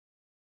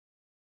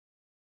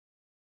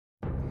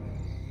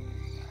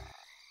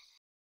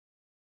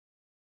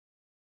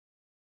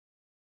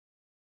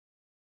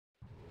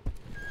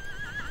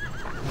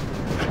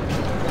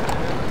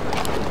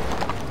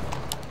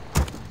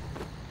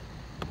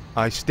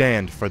I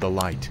stand for the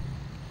light.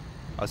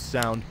 A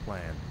sound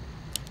plan.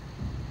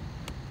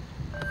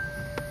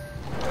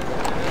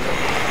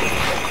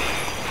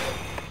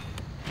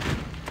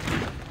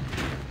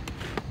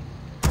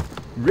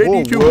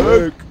 Ready to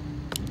work.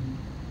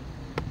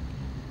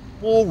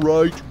 All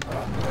right.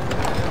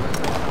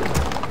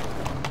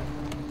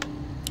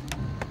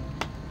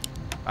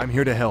 I'm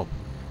here to help.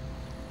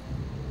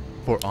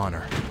 For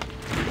honor.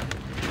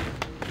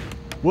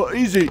 What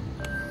is it?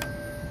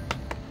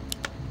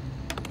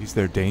 Is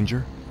there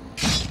danger?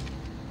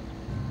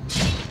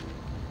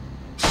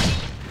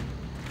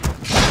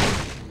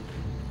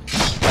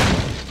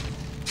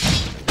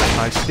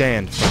 I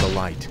stand for the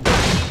light.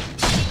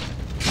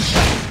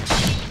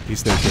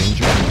 Is there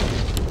danger?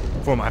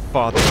 For my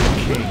father,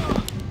 the king.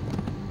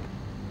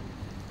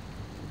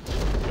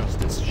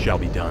 Justice shall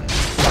be done.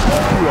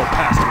 You are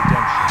past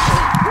redemption.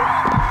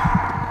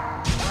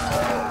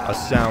 A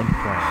sound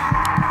plan.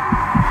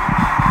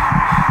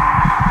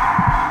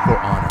 For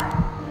honor.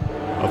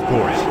 Of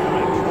course.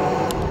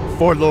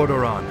 For Lord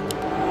Oran.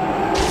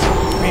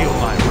 Feel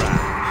my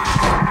wrath.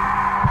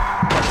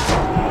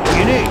 What do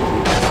you need?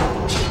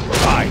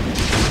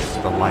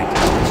 The light.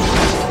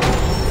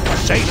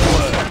 Say the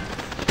word.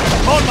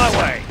 On my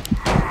way.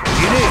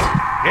 You need?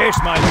 Yes,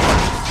 my lord.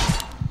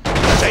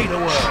 Say the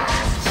word.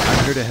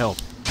 I'm here to help.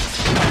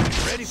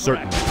 Ready for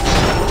certainly.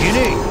 You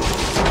need?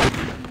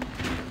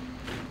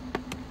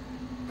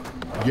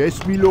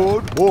 Yes, me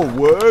lord. More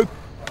work.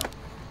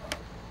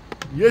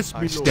 Yes, me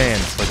I lord.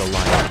 stand for the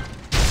light.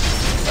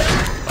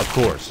 Of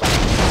course.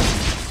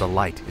 The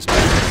light is my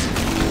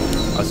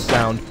strength. A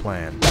sound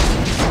plan.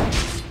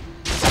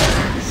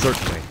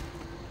 Certainly.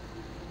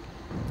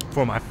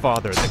 For my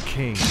father, the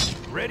king.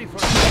 Ready for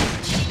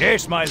it?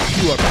 Yes, my lord.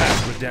 You are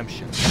past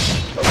redemption.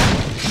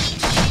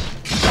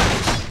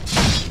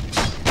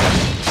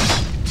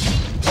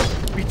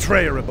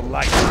 Betrayer of the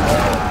light.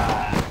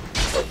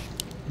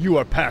 You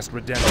are past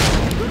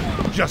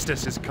redemption.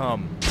 Justice has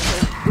come.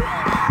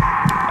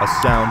 A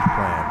sound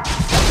plan.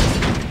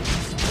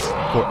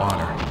 For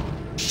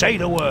honor. Say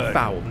the word.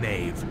 Foul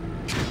knave.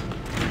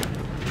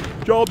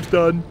 Job's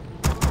done.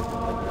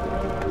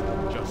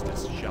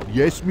 Justice shall be.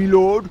 Yes, me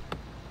lord.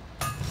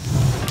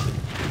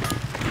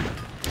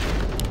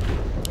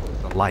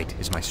 The light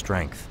is my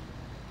strength.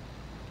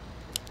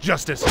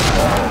 Justice. Foul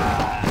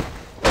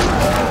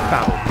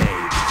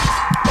knave.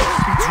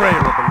 Betrayer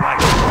of the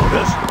light.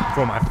 This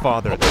for my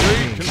father, the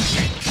king.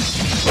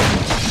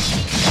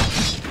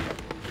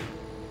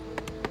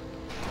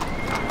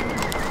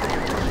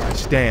 I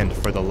stand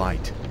for the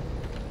light.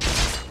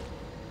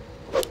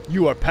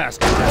 You are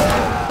past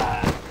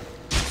redemption.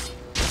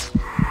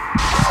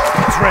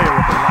 Betrayer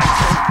of the light.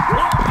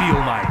 Feel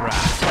my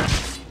wrath.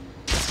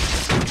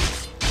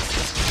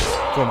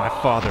 For my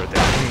father, the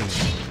king.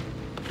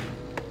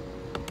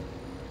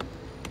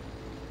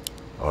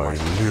 I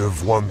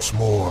live once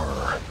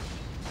more.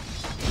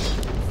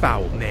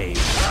 Foul knave.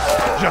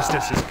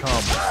 Justice has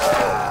come.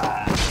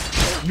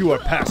 You are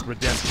past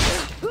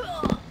redemption.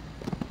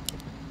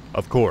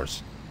 Of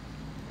course.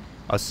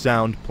 A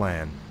sound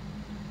plan.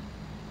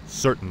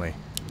 Certainly.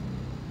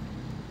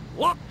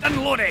 Locked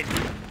and loaded.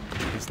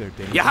 Is there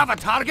danger? You have a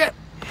target?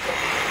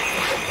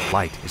 The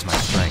light is my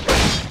strength.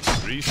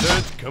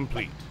 Research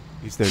complete.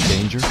 Is there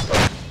danger?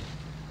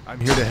 I'm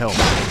here to help.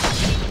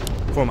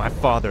 For my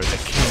father, the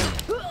king.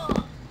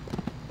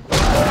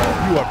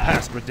 You are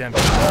past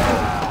redemption.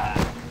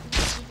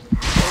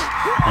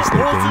 Is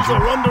there Forces danger?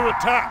 are under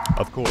attack.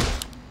 Of course.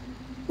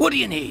 What do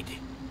you need?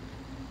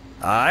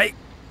 Aye.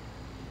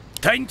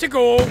 Time to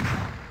go.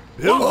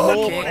 Build more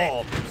more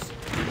bombs.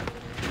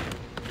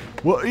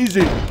 What is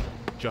it?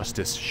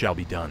 Justice shall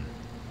be done.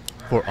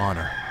 For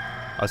honor.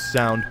 A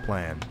sound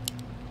plan.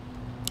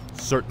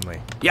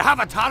 Certainly. You have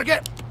a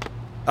target?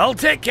 I'll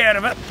take care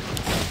of it.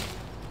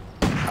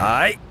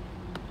 Aye.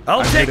 I'll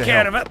I'm here take to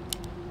care help. of it.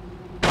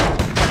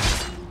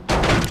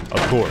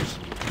 Of course.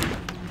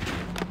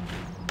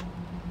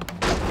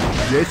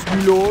 Yes,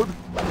 me lord.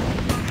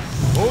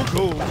 All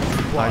gold.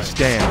 I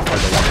stand for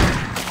the light.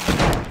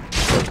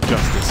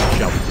 Justice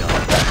shall be done.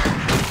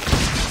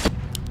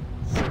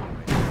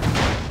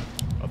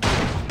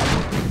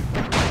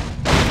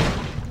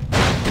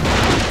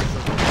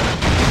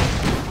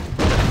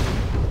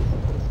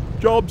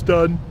 Job's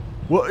done.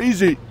 What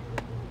is it?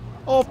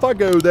 Off I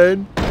go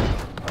then.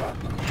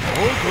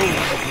 All gold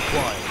is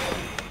required.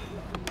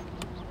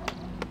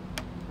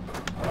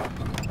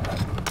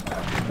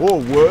 More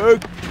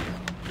work.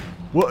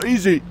 What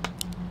is it?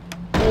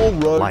 All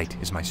right. Light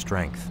is my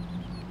strength.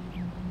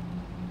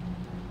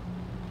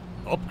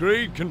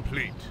 Upgrade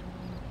complete.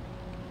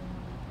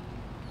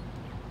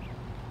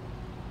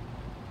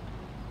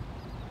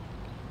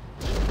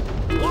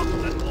 Locked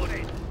and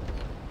loaded.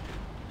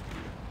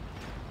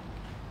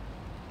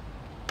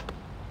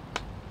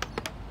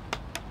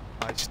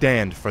 I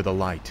stand for the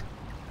light.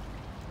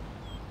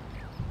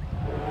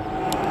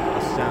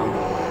 A sound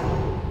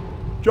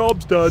plan.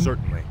 Job's done.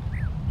 Certainly.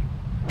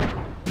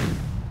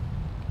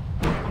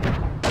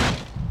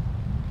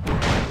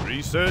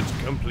 Research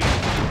complete.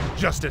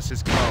 Justice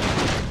has come.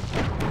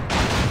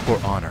 For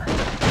honor.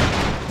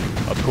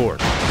 Of course.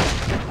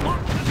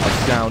 A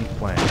sound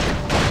plan.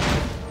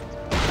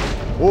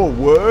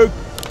 Forward!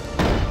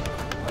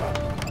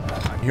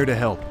 I'm here to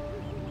help.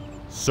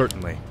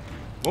 Certainly.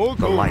 More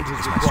The gold light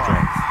is my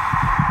strength.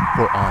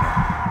 For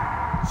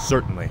honor.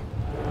 Certainly.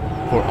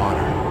 For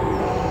honor.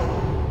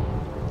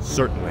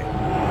 Certainly.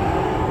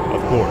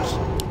 Of course.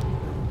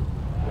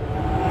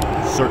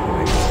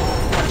 Certainly.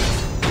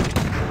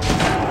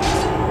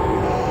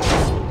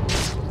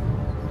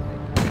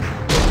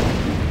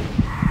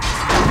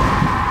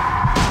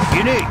 What do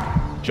you need?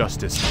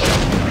 Justice.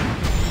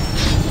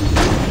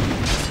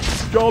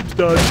 Job's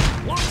done.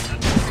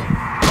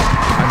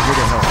 I'm here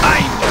to help.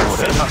 I'm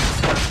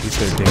Is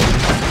there danger?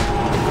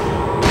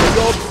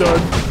 Job's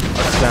done. A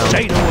sound.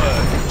 Say the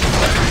word.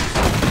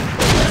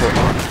 For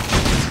honor.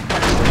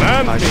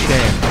 Man, I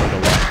stand for the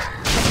light.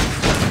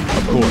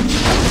 Of course.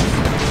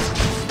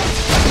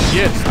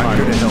 Yes, I'm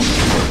here to help.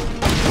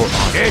 For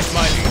honor. Yes,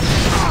 my liege.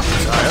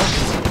 Sire.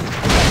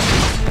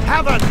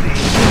 Have at thee.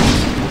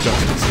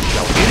 Justice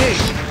shall be. You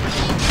need.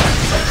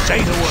 Say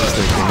the Is there word.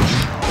 danger?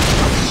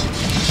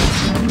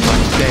 I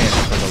stand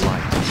for the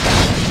light.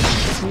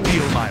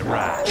 Feel my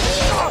wrath.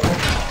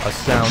 A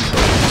sound.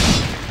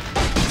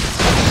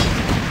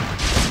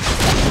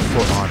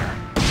 For honor.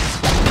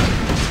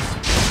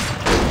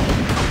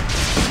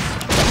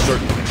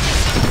 Certainly. A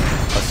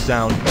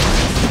sound.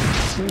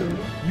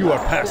 You are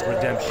past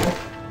redemption.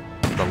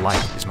 The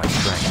light is my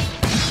strength.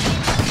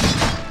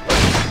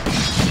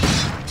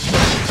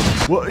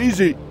 What is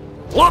it?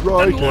 Locked and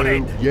Right,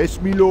 loaded. yes,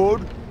 me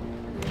lord.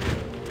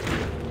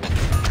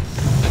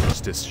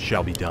 Justice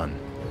shall be done.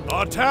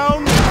 Our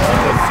town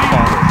Father,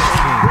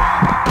 King,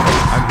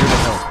 I'm here to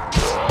help.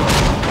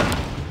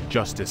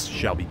 Justice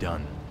shall be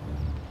done.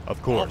 Of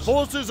Our course.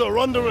 forces are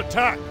under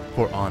attack.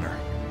 For honor.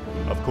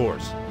 Of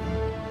course.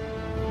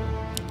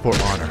 For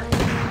honor.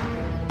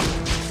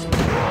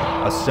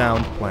 A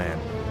sound plan.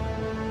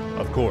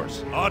 Of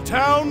course. Our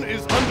town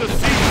is under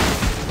siege.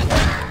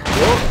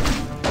 What?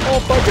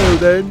 Off I go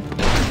then.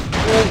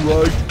 All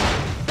right.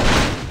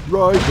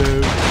 Right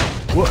now.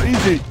 What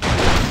is it?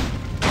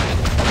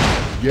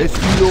 Yes,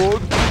 me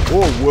lord.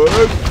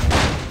 Forward.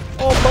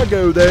 Off I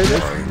go then.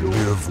 Yes, I me lord.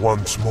 live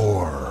once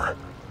more.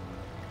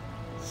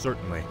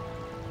 Certainly.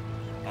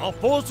 Our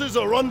forces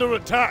are under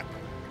attack.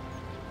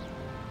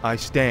 I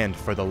stand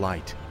for the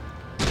light.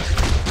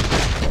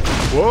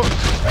 What?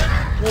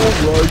 All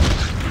right.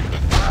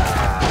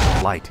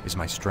 Light is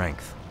my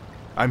strength.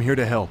 I'm here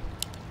to help.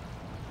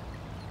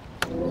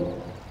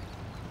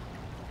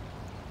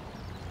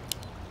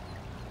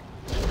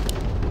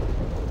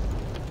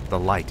 The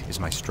light is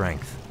my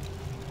strength.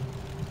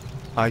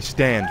 I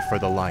stand for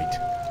the light.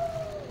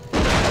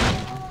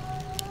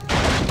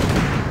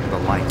 The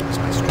light is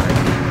my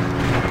strength.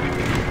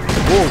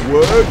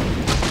 Forward.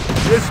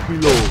 Yes, me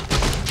lord.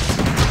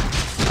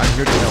 I'm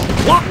here to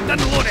help. Locked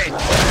and loaded.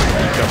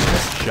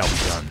 Justice shall be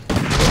done.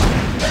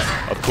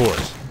 Of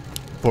course.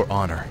 For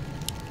honor.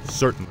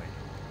 Certainly.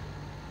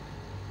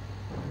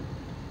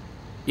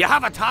 You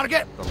have a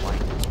target? The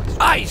light is my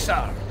strength. Aye,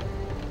 sir.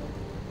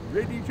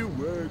 Ready to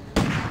work.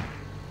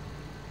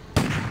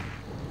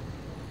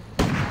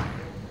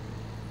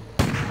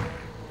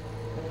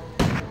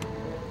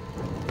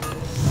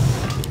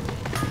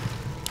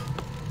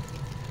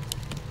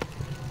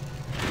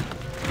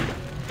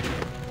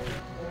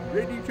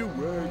 Ready to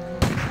work.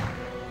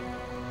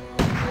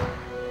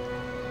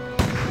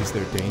 Is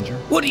there danger?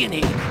 What do you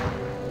need?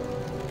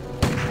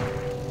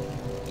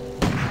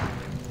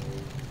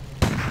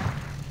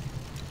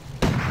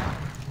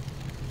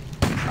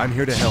 I'm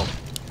here to help.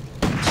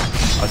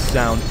 A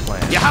sound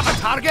plan. You have a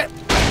target?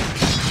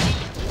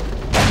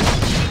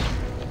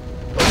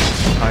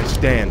 I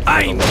stand for the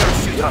I'm light. your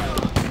shooter.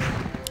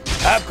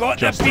 I've got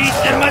Justice the beast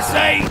in shall my be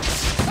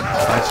sights.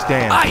 I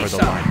stand Aye, for the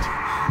sir. light.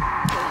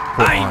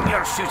 For I'm honor.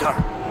 your shooter.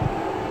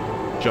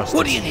 Justice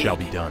What do you need? shall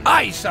be done.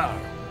 Aye, sir.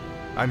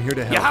 I'm here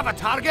to help. You have a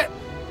target?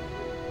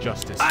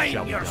 Justice shall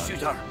I'm be your done.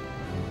 shooter.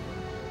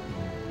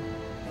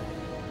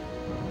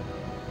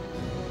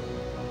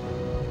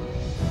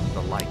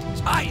 The light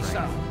is my Aye, strength.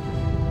 sir.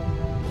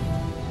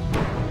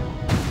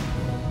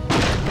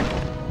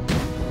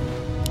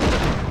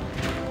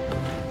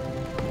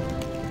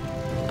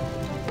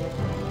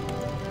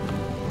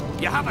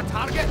 You have a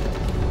target?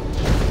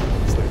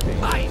 Is there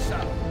danger? Aye,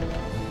 sir.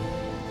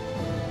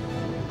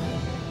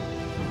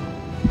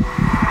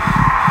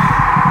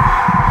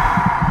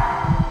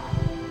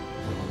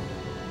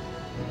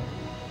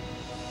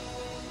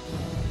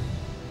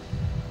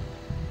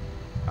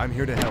 I'm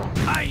here to help.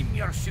 I'm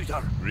your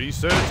shooter.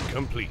 Research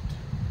complete.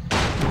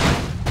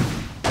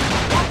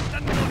 Locked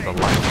and loaded. The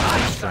light is my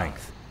Aye, sir.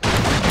 strength.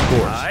 Of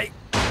course. Aye.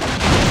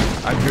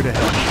 I'm here to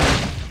help.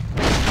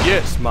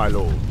 Yes, my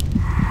lord.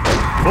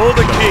 For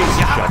the king.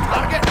 You have a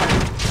target?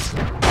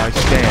 I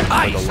stand for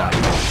Aye, the sir. light.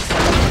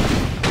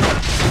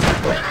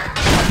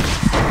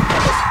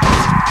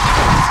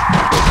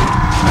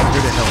 I'm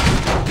here to help.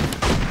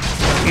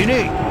 You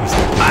need.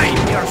 I'm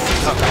your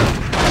shooter.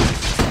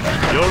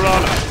 Your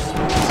honor.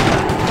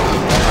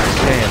 I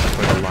stand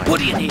for the light. What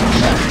do you need?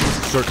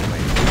 Certainly.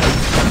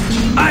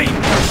 I'm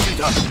your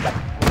shooter. Okay.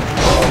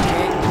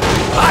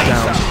 Aye, Down.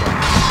 sir.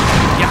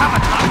 You have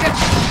a target?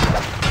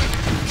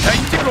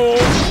 Time to go.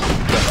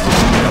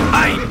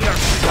 I'm your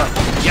shooter.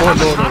 You have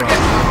a Lord,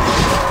 target?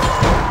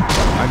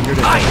 I'm here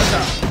to Aye, help.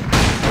 sir.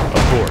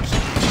 Of course.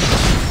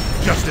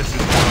 Justice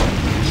is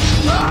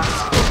done.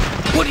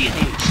 What do you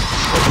need?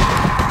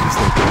 Is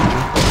there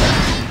danger?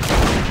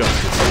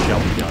 Justice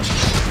shall be done.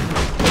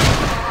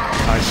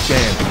 I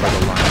stand by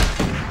the line.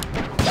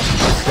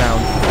 Down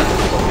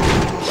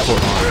for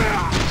honor.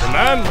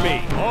 Command me.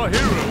 Our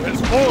hero has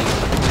fallen.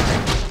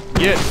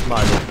 Yes,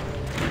 my lord.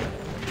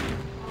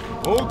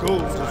 All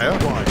goals is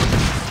required.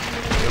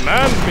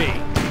 Command me.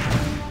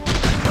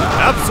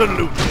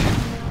 Absolutely.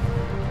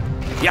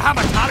 You have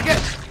a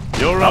target?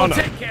 Your I'll honor.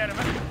 take care of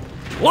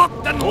it.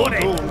 Locked and All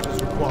loaded. gold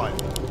is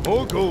required.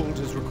 All gold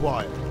is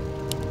required.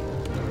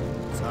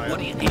 Sire. What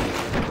do you need?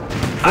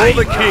 For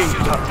the king.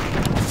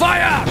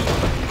 Fire!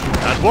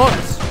 At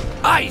once.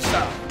 Aye,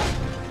 sir.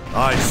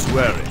 I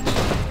swear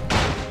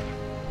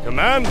it.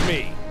 Command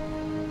me.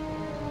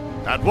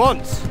 At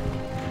once.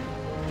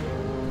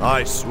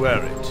 I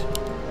swear it.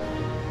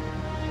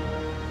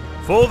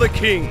 For the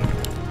king.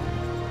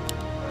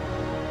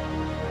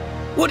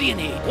 What do you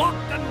need?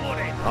 Locked and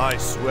loaded. I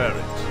swear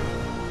it.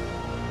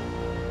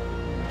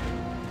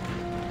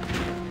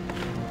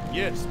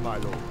 Yes, my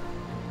lord.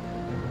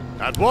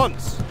 At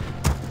once.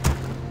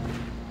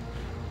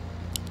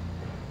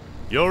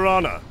 Your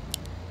honor.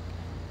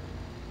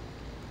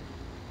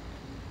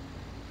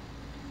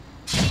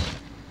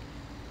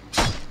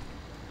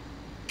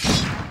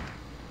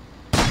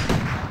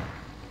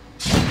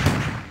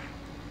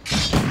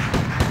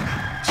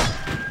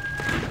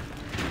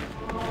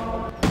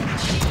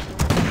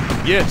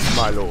 Yes,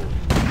 my lord.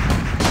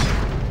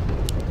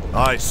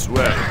 I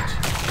swear it.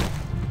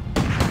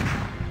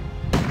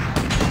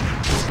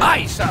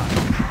 Aye, sir.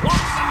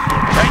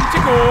 Time to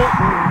go.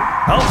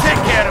 I'll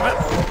take care of it.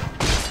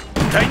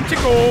 Time to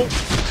go.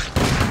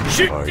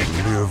 Shoot. I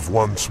live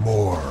once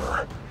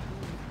more.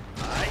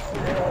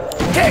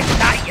 Take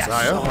that, you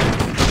Sire. son.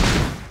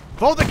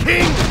 For the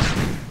king!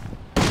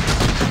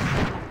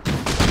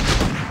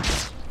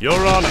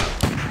 Your honor.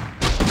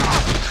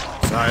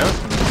 Sire.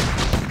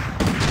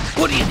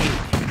 What do you need?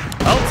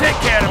 I'll take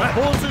care of it.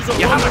 Forces are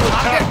You have under a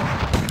target?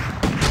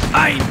 attack.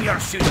 I'm your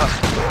shooter.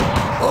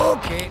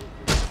 Okay.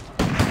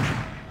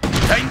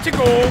 Time to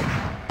go.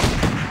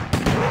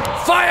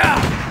 Fire!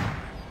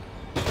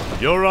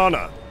 Your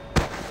honor.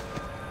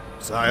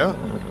 Sire.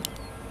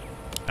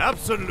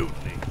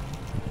 Absolutely.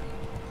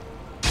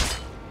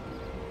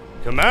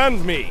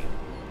 Command me.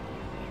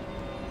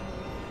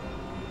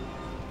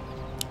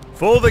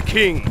 For the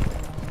king.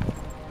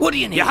 What do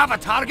you need? You have a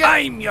target?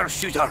 I'm your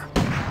shooter.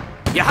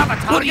 You have a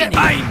target? What do you need?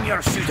 I'm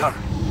your shooter.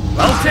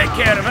 I'll take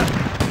care of it.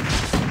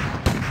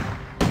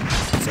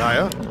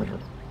 Sire.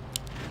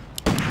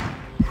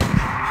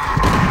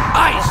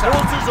 Aye, sir.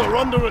 Forces are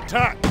under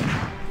attack.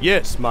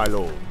 Yes, my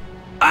lord.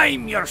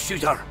 I'm your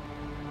shooter.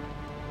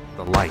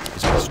 The light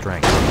is my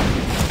strength.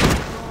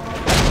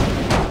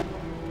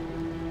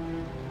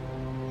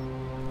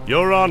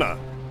 Your honor.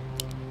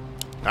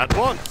 At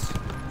once.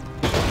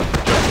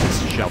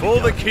 Justice shall be For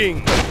done. the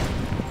king.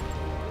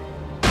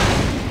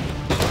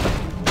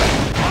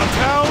 Our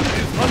town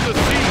is under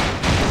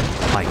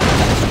siege. Light is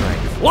my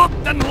strength.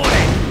 Locked and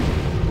loaded.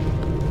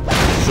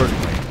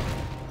 Certainly.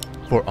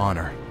 For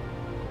honor.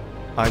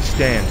 I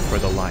stand for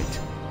the light.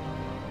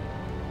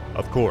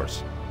 Of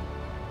course.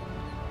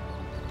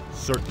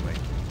 Certainly.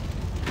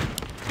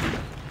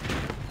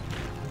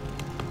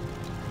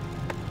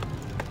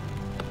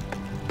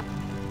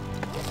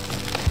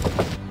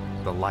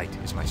 The light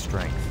is my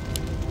strength.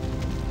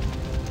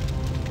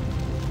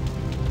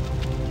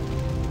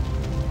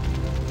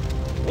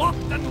 Locked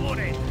and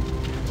loaded.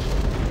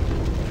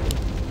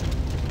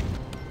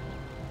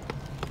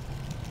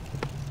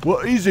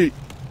 What is it?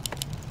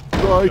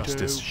 Right.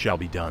 Justice shall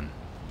be done.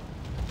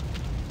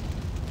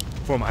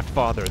 For my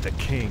father, the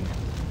king.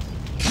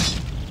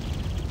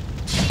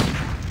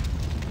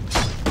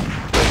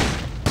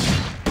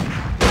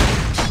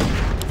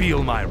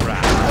 Feel my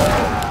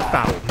wrath,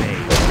 foul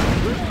knave.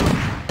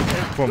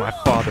 For my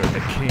father,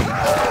 the king.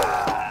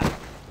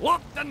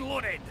 Locked and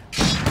loaded.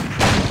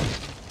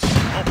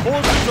 Our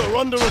forces are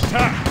under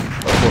attack.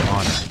 For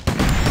honor.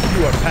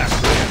 You are past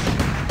redemption.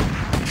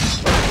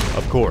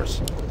 Of course.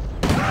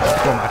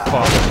 For my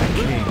father, the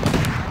king.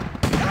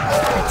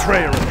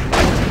 Betrayer of the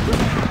light.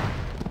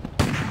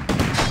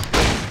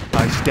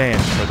 I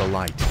stand for the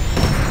light.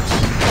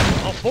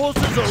 Our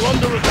forces are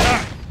under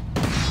attack.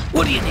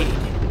 What do you need?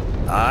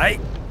 Aye.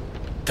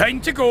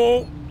 Time to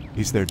go.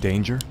 Is there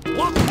danger?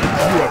 Locked You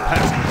are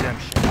past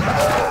redemption.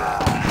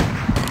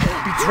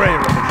 Betrayer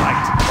of the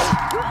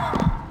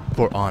light.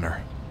 For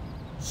honor.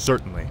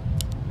 Certainly.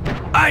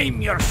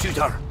 I'm your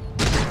shooter.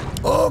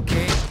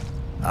 Okay.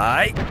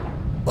 Aye.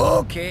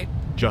 Okay.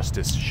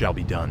 Justice shall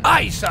be done.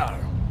 Aye, sir.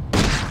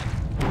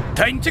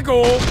 Time to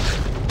go.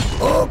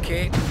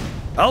 Okay.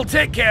 I'll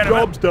take care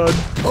Job's of done.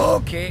 it.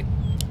 Okay.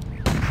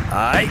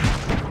 Aye.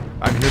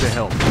 I'm here to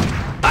help.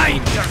 I'm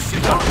your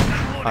shooter.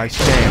 I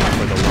stand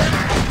for the light.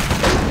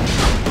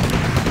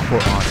 For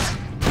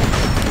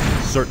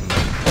honor. Certainly.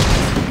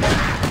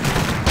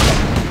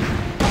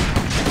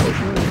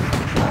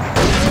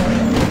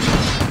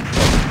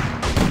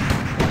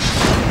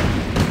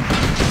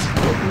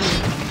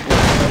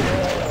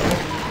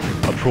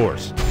 Of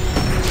course.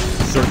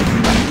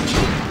 Certainly.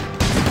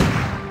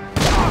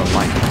 The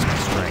light is my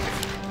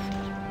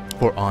strength.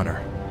 For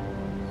honor.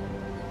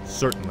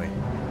 Certainly.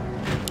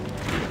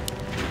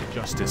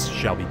 Justice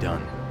shall be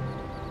done.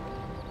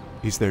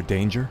 Is there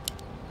danger?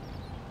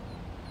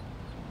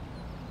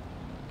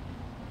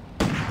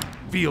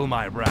 Feel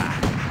my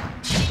wrath.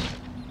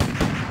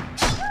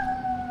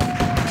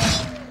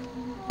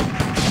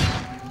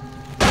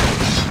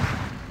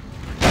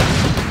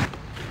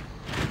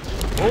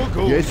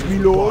 Yes, my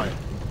lord.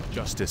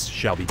 Justice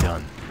shall be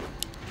done.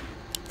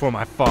 For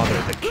my father,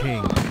 the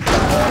king.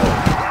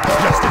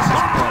 Justice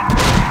is done.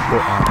 For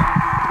honor.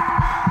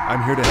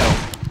 I'm here to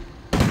help.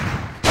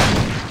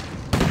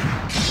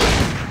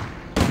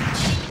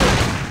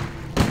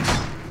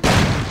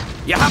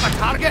 You have a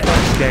target?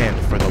 Stand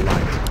for the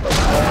light.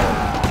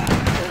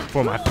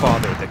 For my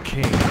father, the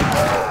king.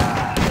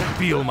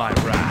 Feel my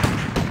wrath.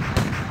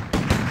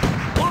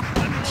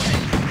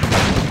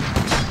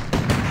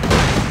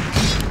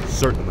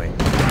 Certainly.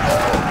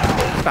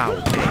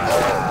 Foul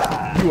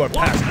game. You are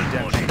past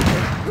redemption.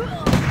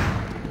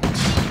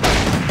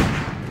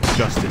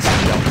 Justice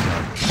shall be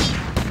done.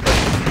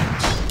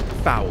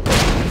 Foul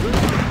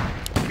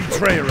game.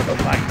 Betrayer of the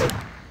light.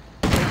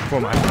 For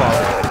my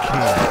father, the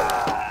king.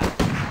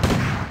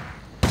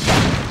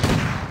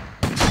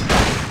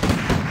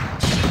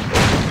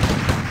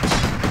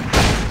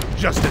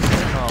 Justice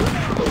has come.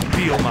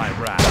 Feel my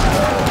wrath.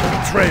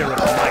 Betrayer of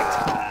the light.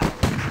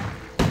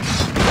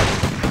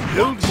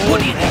 Build more. What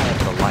do you need?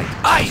 The light.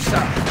 Aye, sir.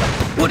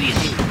 What do you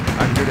need?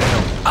 I'm here to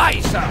help.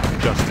 Aye, sir.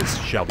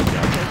 Justice shall be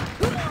done.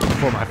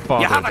 For my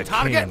father, You have a the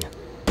target? king.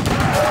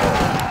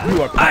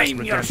 You are past I'm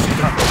your redemption.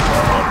 shooter.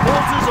 Our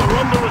forces are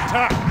under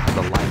attack.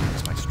 The light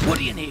is my strength. What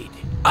do you need?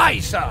 Aye,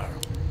 sir.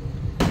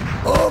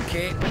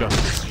 Okay.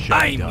 Justice shall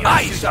be I'm done. your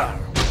Aye, sir.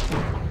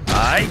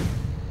 Aye.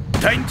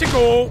 Time to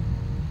go.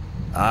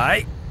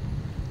 Aye.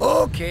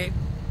 Okay.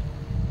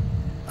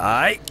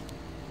 Aye.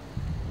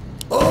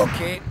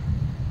 Okay.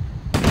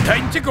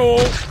 Time to go.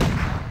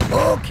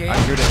 Okay.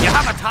 I'm here to You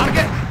have a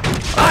target?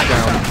 Aye,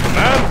 down. sir.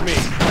 Command me.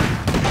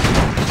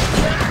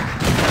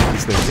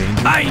 Is there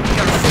danger? I'm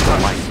your The shooter.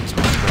 light is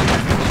my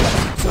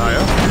strength.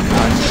 Sire. I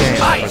stand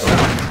Aye, for the sir.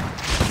 light.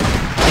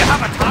 You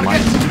have a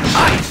target?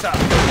 Aye, sir.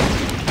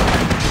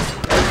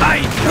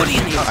 Aye, what do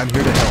you need? I'm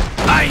here to help.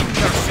 I'm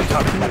your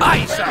shooter.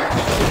 Aye, sir.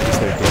 Is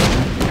there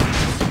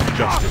danger?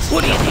 Justice.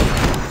 What do you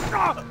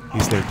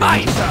need? Is there Aye,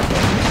 danger? sir.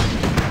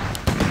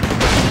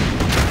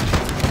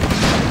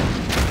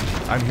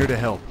 I'm here to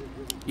help.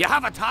 You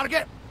have a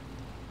target?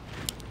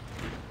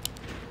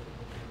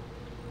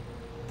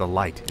 The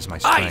light is my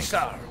Aye, strength.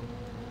 sir.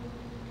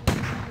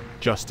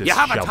 Justice You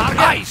have a shall be target?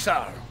 done. Aye,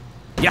 sir.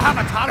 You have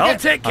a target? I'll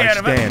take I care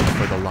of it. stand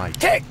for the light.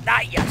 Take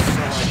that, you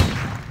son.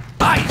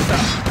 Aye, sir.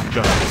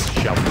 Justice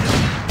shall be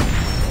done.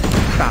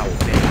 Foul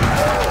name.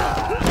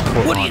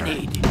 For What do you honor.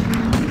 need?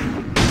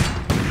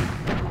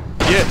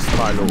 Yes,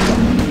 my lord.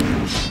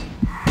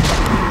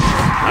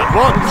 At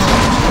once.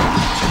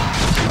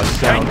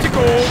 Time to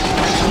go.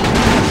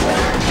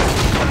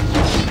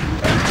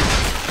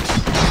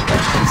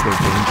 Is there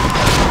danger?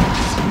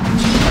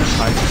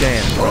 I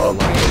stand for the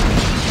light.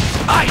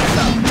 Aye,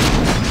 sir.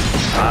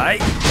 Aye.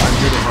 I'm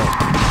here to help.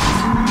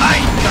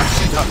 I'm your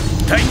shooter.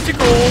 Time to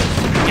go.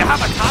 You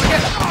have a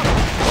target?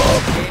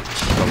 Okay.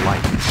 The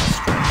light is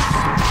my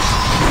strength.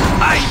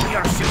 I'm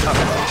your shooter.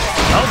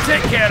 I'll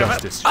take care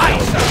Justice of it. Aye,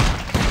 sir.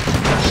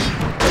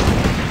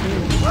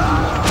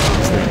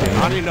 Is there danger?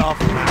 Not enough.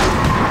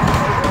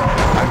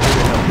 I'm here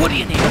to help. What do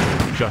you need?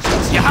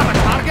 Justice. You have a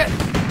target?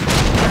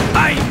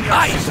 I'm your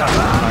shooter.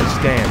 I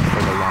stand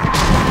for the light.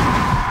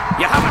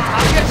 You have a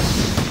target?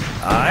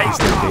 Aye. Is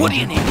there What do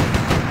you danger? need?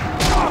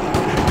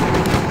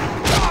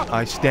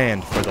 I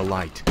stand for the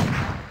light.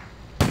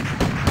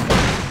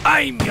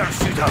 I'm your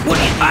shooter. What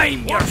do you need?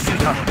 I'm your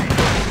shooter.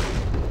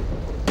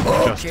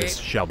 Okay. Justice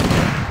shall be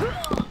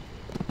done.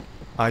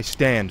 I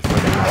stand for the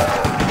light.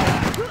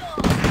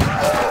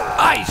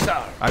 Aye,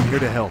 sir. I'm here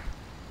to help.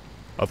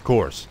 Of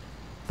course.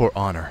 For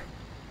honor.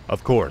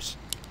 Of course.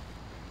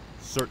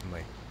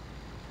 Certainly.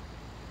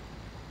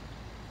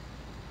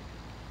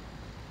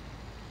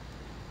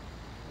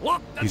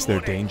 Lock and Is there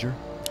loaded. danger?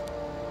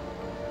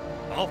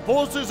 Our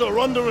forces are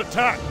under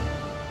attack.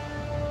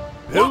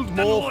 Locked Build and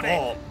more loaded.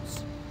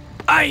 forts.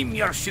 I'm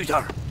your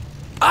shooter.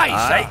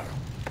 Aye, sir.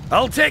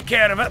 I'll take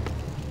care of it.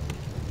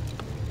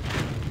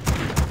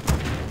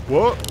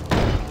 What?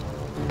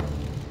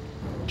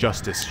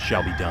 Justice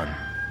shall be done.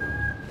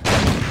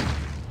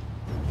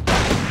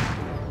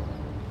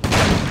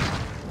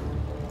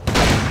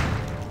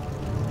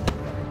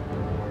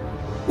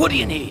 What do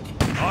you need?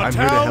 Our I'm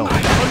here to town help.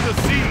 is under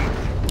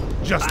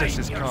siege. Justice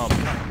has I'm your come.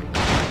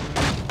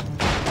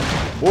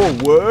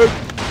 Forward.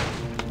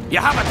 You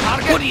have a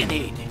target? What do you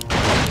need?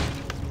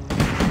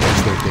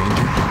 there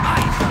danger?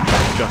 Aye,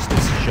 sir.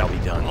 Justice shall be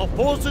done. Our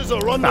forces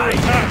are under Aye,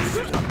 attack.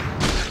 shooter.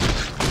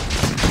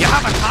 You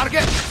have a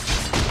target?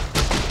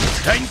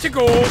 Time to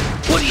go.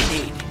 What do you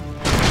need?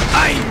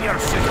 I'm your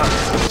shooter.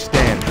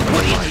 Stand for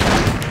What the do you light.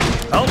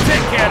 need? I'll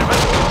take care of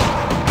it.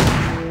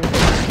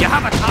 You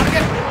have a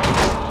target?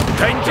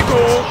 Time to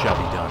go. Shall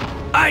be done.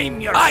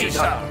 I'm your shooter.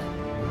 Sir.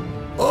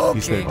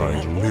 He's there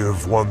Okay. danger.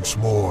 Live once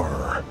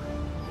more.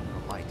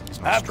 The light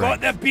is my I've got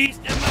strength. the beast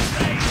in my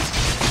sight.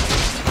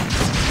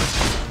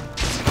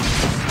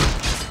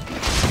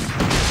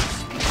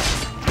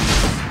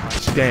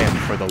 Stand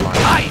for the light.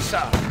 Aye,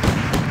 sir.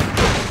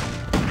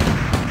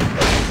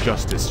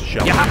 Justice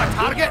shall You be have done. a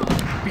target?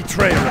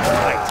 Betrayer of the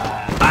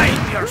light.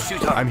 I'm your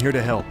shooter. I'm here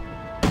to help.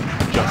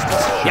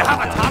 Justice shall You have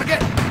be a done. target?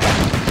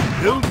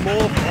 Build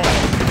more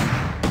bombs.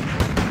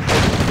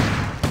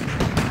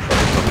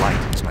 The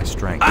light is my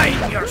strength.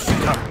 I'm your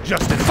shooter.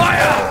 Justice.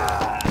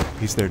 Fire!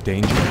 Is there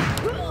danger?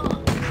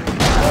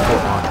 For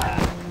honor.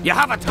 You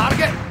have a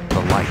target? The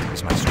light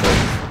is my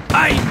strength.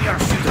 I'm your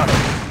shooter.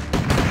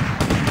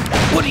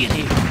 What do you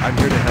need? I'm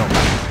here to help.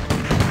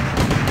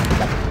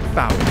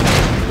 Foul.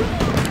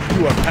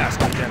 You are past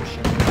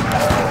redemption.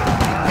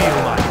 Feel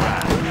my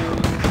wrath.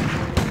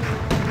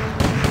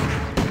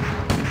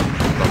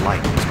 The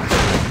light is my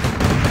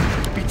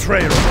strength.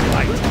 Betrayer of the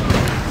light.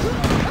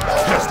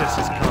 Justice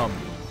has come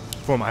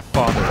for my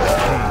father, the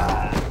king.